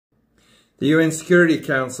The UN Security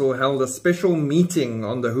Council held a special meeting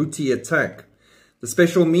on the Houthi attack. The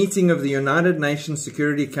special meeting of the United Nations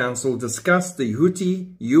Security Council discussed the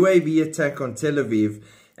Houthi UAV attack on Tel Aviv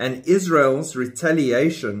and Israel's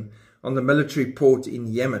retaliation on the military port in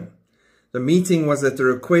Yemen. The meeting was at the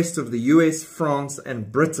request of the US, France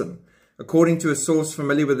and Britain. According to a source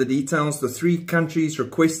familiar with the details, the three countries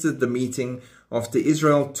requested the meeting after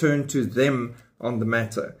Israel turned to them on the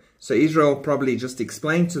matter. So Israel probably just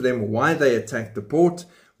explained to them why they attacked the port,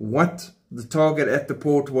 what the target at the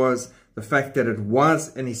port was, the fact that it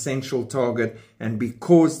was an essential target, and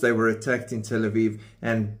because they were attacked in Tel Aviv,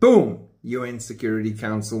 and boom, UN Security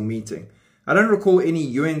Council meeting. I don't recall any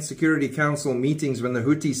UN Security Council meetings when the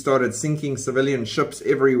Houthis started sinking civilian ships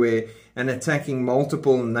everywhere and attacking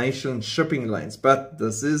multiple nation shipping lanes. But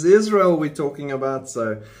this is Israel we're talking about,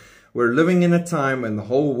 so we're living in a time when the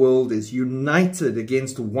whole world is united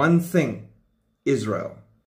against one thing: Israel.